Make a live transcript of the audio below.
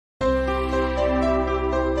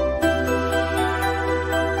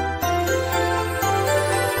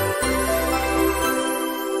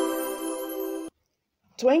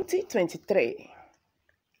2023,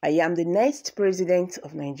 I am the next president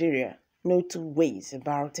of Nigeria. No two ways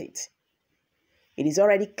about it. It is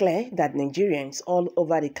already clear that Nigerians all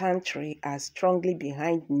over the country are strongly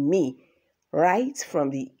behind me, right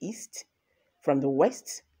from the east, from the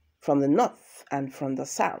west, from the north, and from the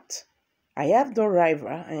south. I have no rival,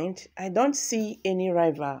 and I don't see any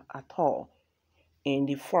rival at all in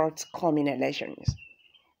the forthcoming elections.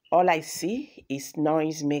 All I see is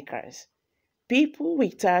noisemakers, people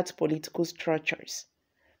without political structures,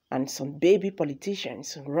 and some baby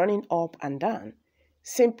politicians running up and down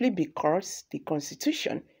simply because the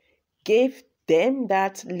Constitution gave them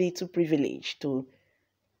that little privilege to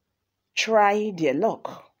try their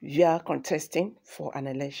luck via contesting for an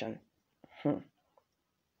election.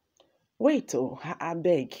 Wait, I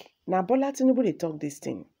beg. Now Bola Tinubu dey talk this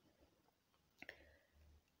thing.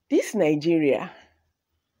 This Nigeria,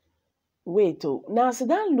 wait, now so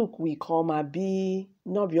that look we come be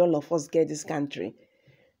not be all of us get this country.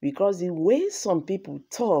 Because the way some people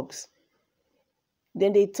talks,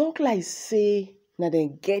 then they talk like say na they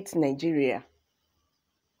get Nigeria.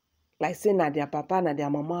 Like say na their papa, na their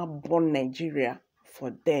mama born Nigeria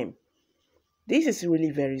for them. This is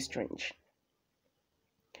really very strange.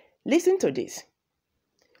 Listen to this.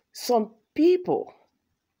 Some people,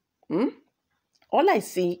 all I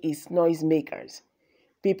see is noisemakers,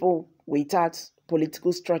 people without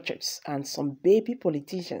political structures, and some baby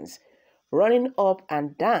politicians running up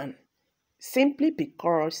and down simply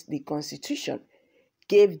because the Constitution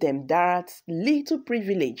gave them that little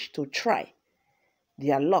privilege to try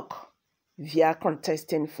their luck via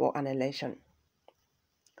contesting for an election.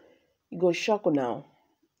 You go shock now.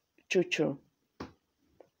 True.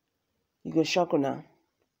 You go shock now.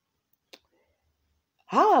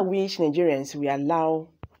 How I wish Nigerians will allow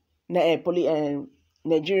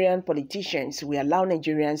Nigerian politicians will allow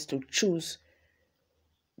Nigerians to choose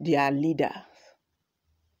their leader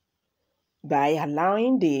by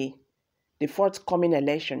allowing the forthcoming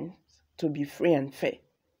elections to be free and fair.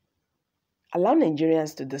 Allow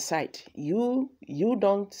Nigerians to decide. You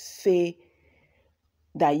don't say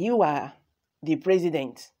that you are the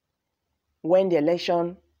president when the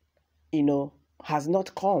election, has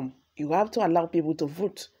not come. You have to allow people to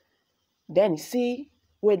vote. Then see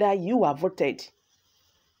whether you are voted.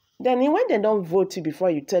 Then when they don't vote you before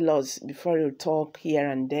you tell us, before you talk here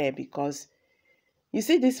and there, because you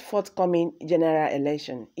see this forthcoming general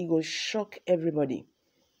election, it will shock everybody.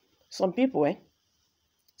 Some people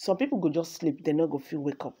go just sleep, they not go feel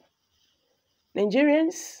wake up.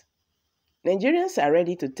 Nigerians are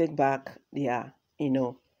ready to take back their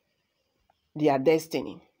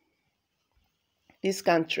destiny. This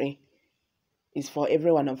country is for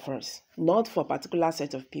every one of us, not for a particular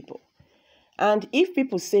set of people. And if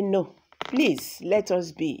people say no, please let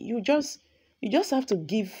us be. You just have to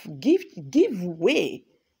give way.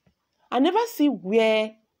 I never see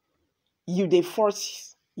where they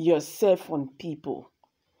force yourself on people.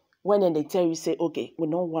 When they tell you, say, okay, we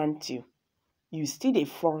don't want you. You still they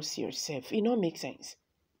force yourself. It don't make sense.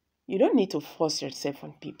 You don't need to force yourself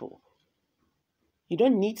on people. You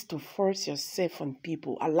don't need to force yourself on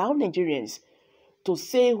people. Allow Nigerians to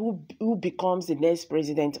say who becomes the next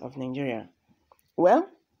president of Nigeria. Well,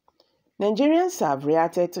 Nigerians have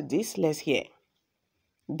reacted to this. Let's hear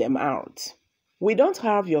them out. We don't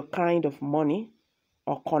have your kind of money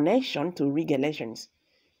or connection to rig elections,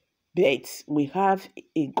 but we have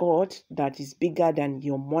a God that is bigger than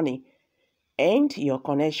your money and your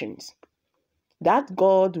connections. That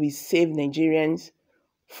God will save Nigerians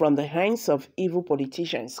from the hands of evil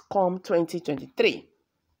politicians come 2023.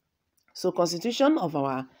 So Constitution of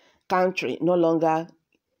our country no longer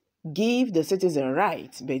give the citizen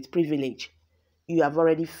rights but privilege. You have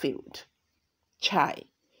already failed. Chai.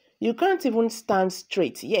 You can't even stand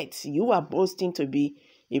straight, yet you are boasting to be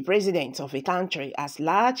a president of a country as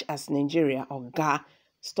large as Nigeria. Oga,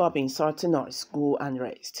 stop insulting us, go and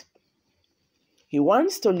rest. He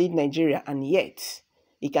wants to lead Nigeria and yet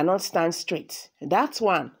he cannot stand straight. That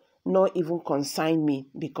one not even concern me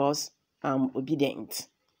because I'm obedient.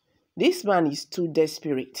 This man is too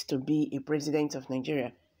desperate to be a president of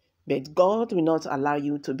Nigeria, but God will not allow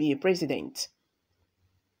you to be a president.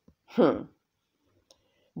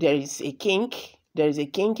 There is a king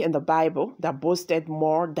in the Bible that boasted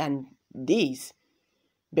more than this,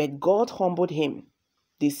 but God humbled him.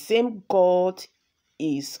 The same God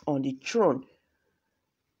is on the throne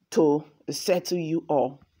to settle you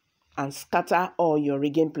all and scatter all your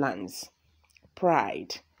rigging plans.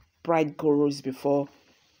 Pride goes before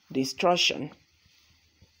destruction.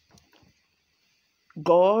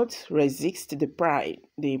 God resists the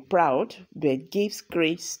proud, but gives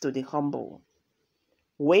grace to the humble.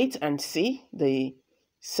 Wait and see the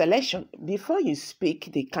selection. Before you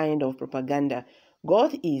speak the kind of propaganda,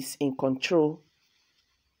 God is in control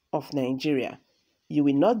of Nigeria. You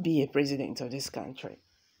will not be a president of this country.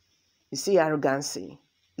 You see arrogancy.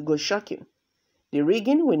 It will shock you. The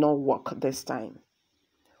rigging will not work this time.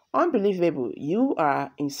 Unbelievable. You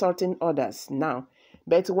are insulting others now.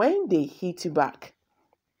 But when they hit you back,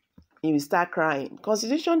 you will start crying.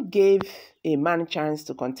 Constitution gave a man chance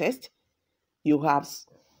to contest. You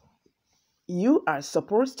are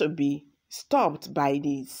supposed to be stopped by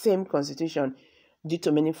the same constitution due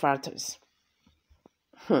to many factors.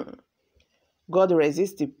 God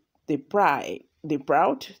resists the proud,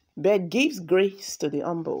 but gives grace to the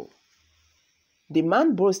humble. The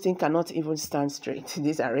man boasting cannot even stand straight.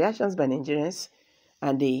 These are reactions by Nigerians,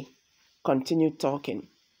 and they continue talking.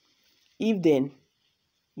 If then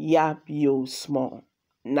yap you small,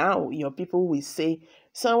 now your people will say,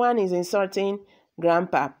 someone is insulting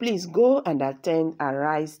Grandpa. Please go and attend a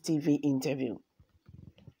Rise TV interview.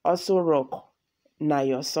 Also, Rock, now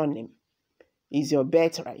your surname is your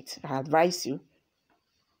birthright. I advise you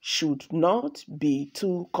should not be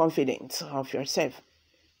too confident of yourself,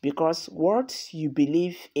 because what you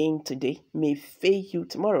believe in today may fail you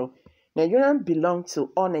tomorrow. Nigerians belong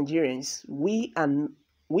to all Nigerians. We are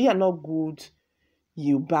not good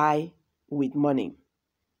you buy with money.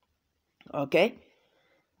 Okay?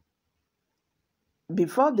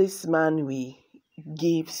 Before this man we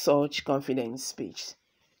give such confident speech,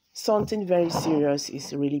 something very serious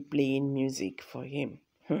is really playing music for him.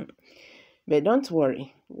 But don't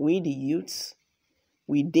worry, we the youths,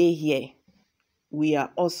 we dey here. We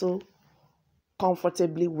are also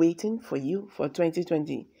comfortably waiting for you for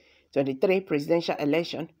 2023 presidential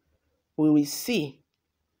election. We will see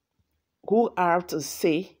who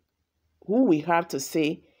we have to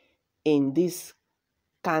say in this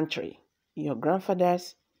country, your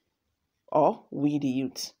grandfathers or we the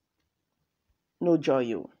youth. No joy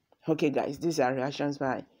you. Okay guys, these are reactions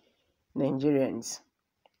by Nigerians.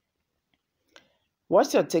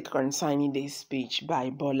 What's your take concerning this speech by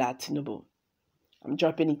Bola Tinubu? I'm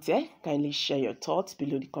dropping it there. Kindly share your thoughts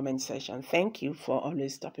below the comment section. Thank you for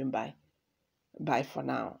always stopping by. Bye for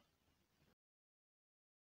now.